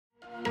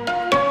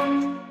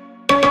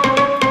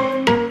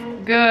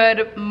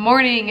Good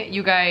morning,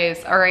 you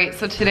guys. All right,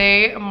 so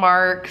today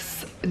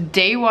marks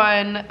day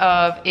one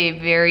of a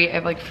very, I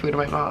have like food in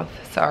my mouth,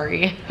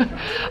 sorry.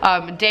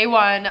 Day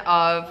one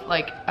of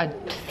like a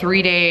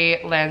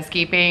 3-day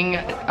landscaping,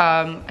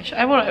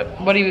 I want to,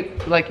 what do you,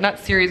 like not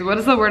series, what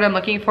is the word I'm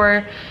looking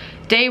for?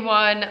 Day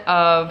one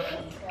of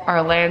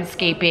our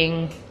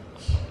landscaping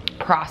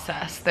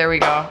process. There we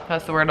go,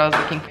 that's the word I was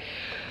looking for.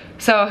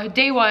 So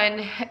day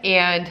one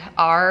and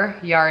our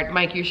yard,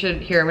 Mike, you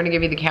should, here, I'm gonna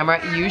give you the camera.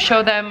 You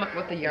show them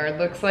what the yard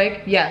looks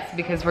like. Yes,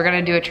 because we're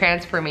gonna do a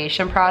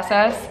transformation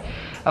process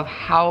of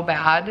how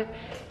bad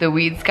the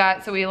weeds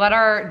got. So we let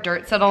our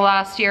dirt settle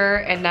last year,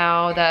 and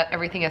now that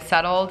everything is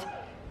settled,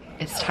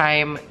 it's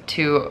time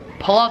to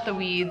pull out the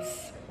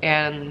weeds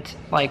and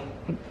like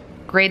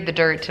grade the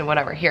dirt and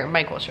whatever. Here,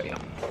 Mike will show you.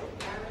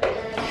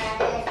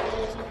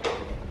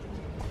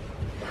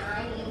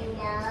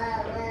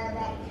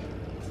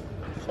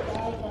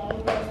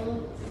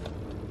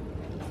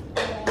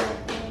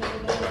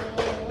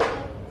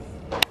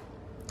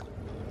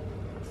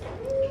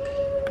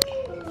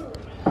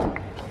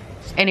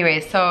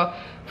 Anyways, so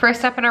first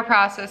step in our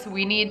process,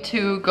 we need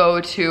to go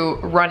to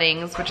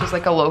Runnings, which is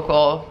like a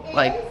local,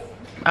 like,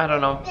 I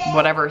don't know,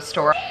 whatever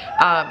store,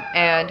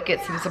 and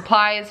get some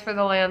supplies for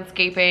the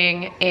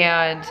landscaping,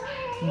 and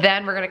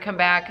then we're gonna come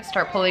back,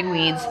 start pulling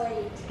weeds.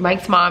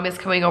 Mike's mom is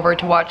coming over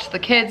to watch the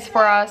kids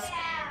for us,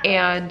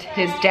 and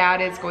his dad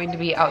is going to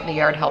be out in the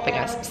yard helping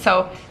us.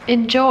 So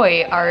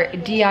enjoy our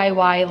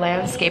DIY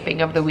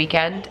landscaping of the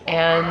weekend,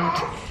 and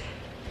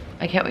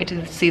I can't wait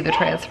to see the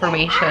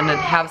transformation and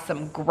have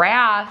some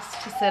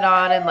grass to sit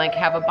on and like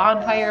have a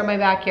bonfire in my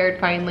backyard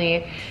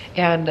finally.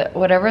 And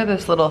whatever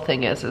this little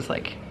thing is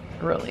like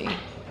really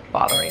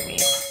bothering me.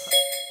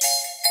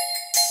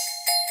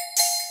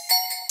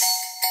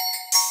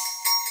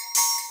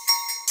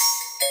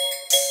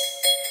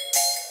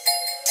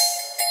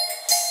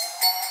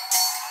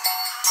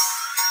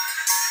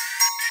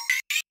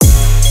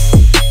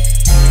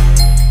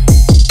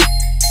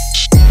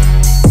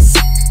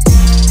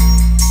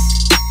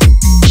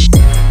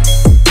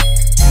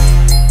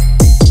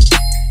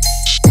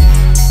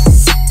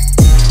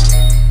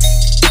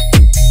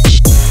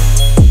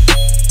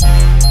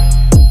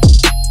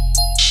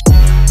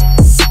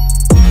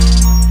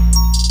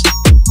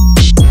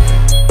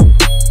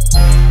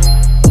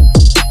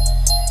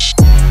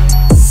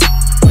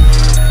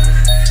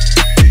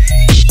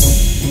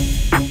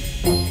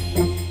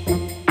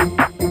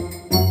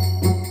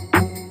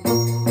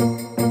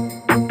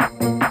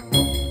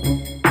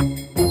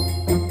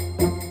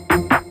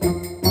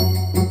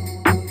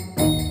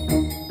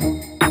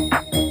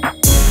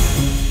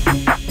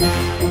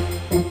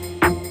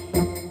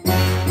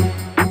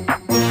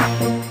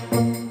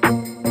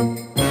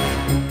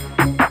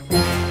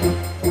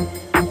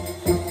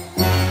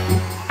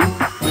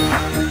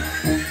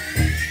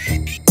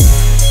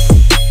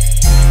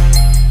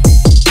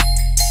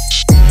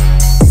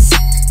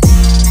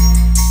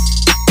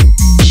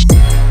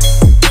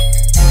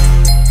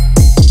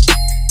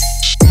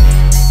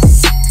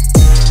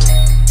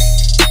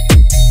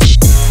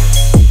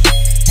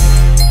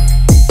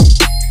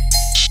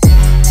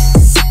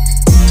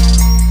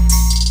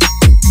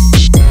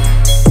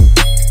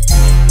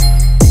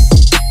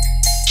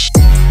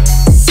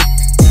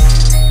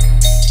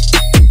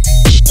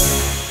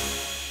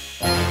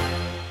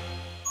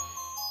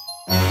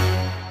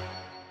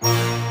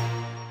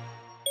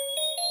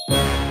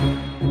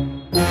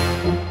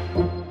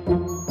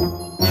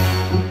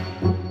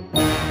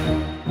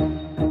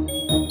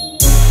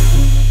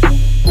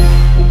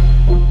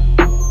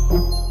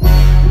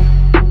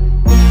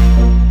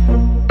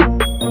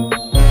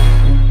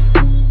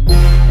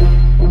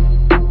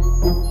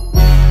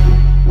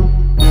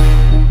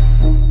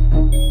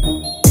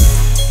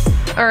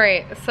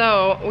 Alright,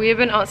 so we have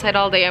been outside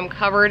all day. I'm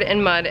covered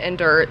in mud and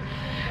dirt.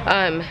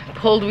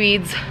 Pulled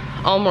weeds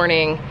all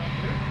morning.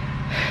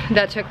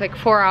 That took like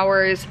 4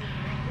 hours.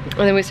 And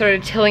then we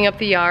started tilling up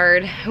the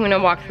yard. I'm gonna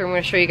walk through, I'm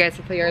gonna show you guys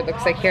what the yard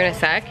looks like here in a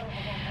sec.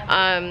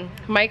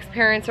 Mike's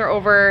parents are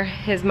over.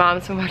 His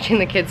mom's been watching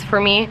the kids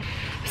for me.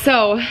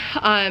 So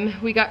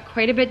we got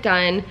quite a bit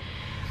done.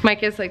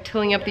 Mike is like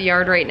tilling up the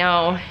yard right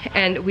now,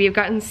 and we've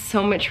gotten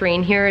so much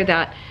rain here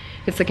that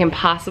it's like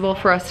impossible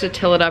for us to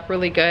till it up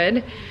really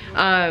good.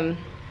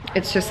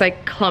 It's just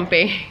like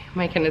clumpy.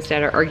 Mike and his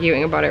dad are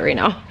arguing about it right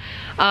now.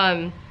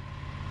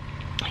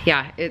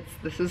 Yeah,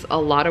 this is a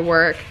lot of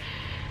work.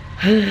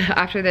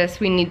 After this,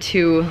 we need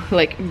to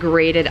like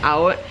grade it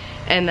out,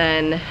 and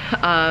then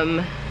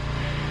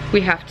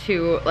we have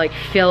to like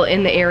fill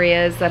in the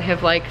areas that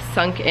have like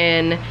sunk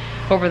in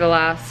over the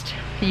last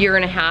 1.5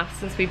 years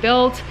since we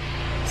built.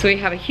 So we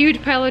have a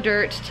huge pile of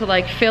dirt to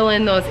like fill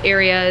in those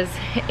areas,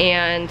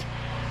 and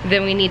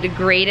then we need to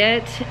grade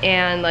it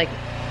and like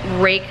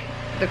rake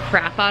the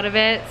crap out of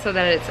it so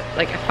that it's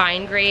like a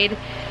fine grade.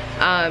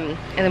 And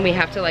then we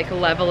have to like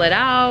level it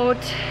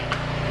out,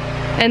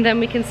 and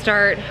then we can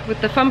start with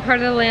the fun part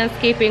of the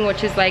landscaping,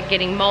 which is like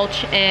getting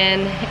mulch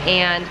in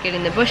and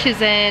getting the bushes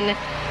in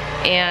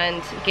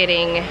and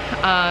getting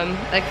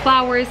like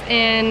flowers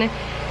in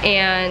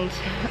and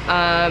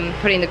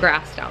putting the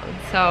grass down.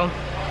 So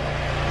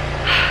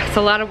it's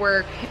a lot of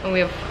work, and we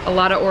have a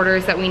lot of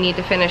orders that we need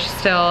to finish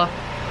still,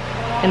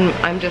 and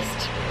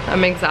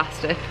I'm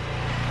exhausted.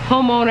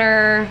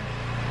 Homeowner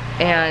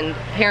and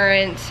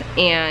parent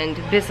and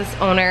business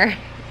owner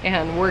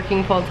and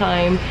working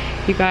full-time.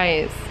 You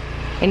guys,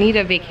 I need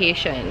a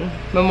vacation.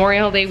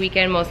 Memorial Day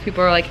weekend, most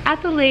people are like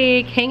at the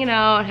lake, hanging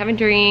out, having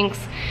drinks.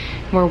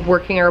 We're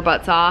working our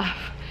butts off,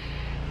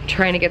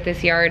 trying to get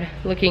this yard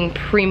looking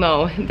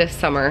primo this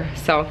summer.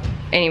 So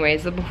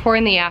anyways, the before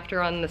and the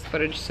after on this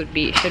footage should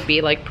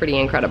be like pretty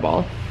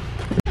incredible.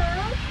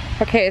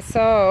 Okay,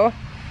 so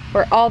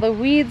where all the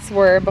weeds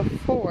were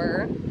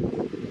before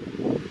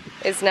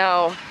is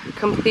now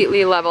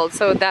completely leveled.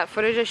 So that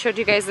footage I showed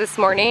you guys this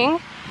morning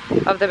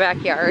of the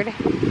backyard,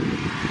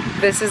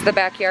 this is the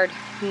backyard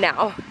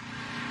now.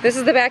 This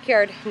is the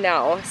backyard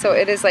now. So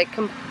it is like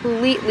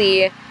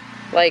completely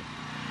like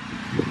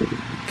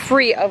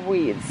free of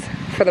weeds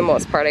for the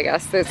most part, I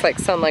guess. There's like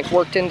some like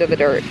worked into the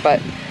dirt,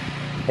 but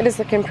it is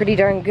looking pretty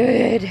darn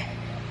good.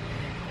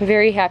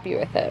 Very happy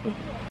with it.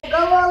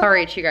 All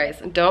right, you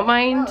guys, don't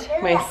mind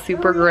my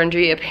super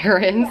grungy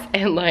appearance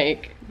and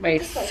like my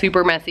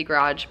super messy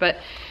garage, but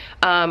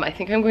I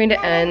think I'm going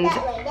to end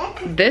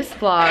this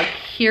vlog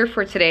here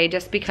for today,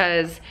 just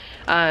because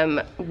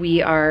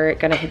we are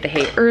gonna hit the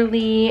hay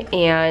early,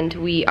 and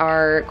we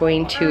are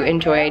going to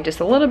enjoy just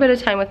a little bit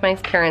of time with my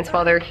parents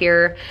while they're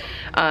here.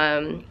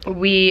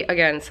 We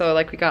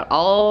got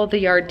all the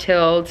yard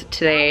tilled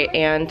today,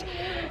 and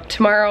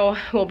tomorrow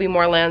will be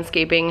more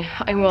landscaping.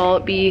 I will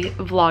be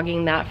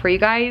vlogging that for you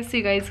guys, so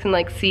you guys can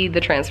like see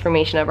the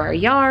transformation of our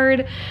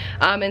yard,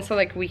 and so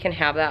like we can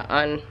have that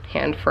on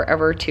hand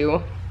forever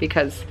too,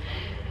 because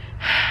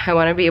I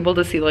want to be able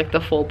to see like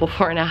the full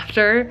before and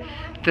after.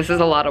 This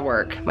is a lot of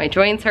work. My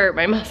joints hurt,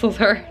 my muscles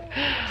hurt.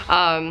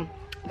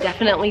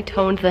 Definitely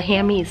toned the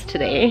hammies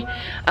today.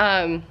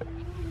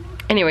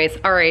 Anyways,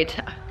 all right,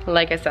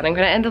 like I said, I'm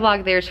gonna end the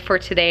vlog there for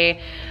today,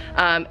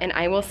 and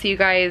I will see you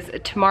guys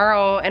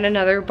tomorrow in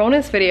another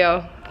bonus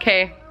video.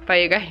 Okay, bye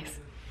you guys.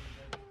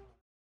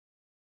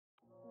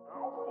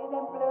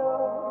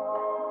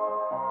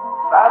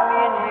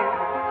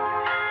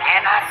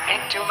 And I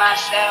think to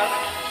myself,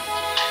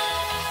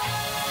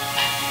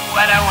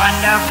 what a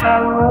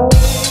wonderful world.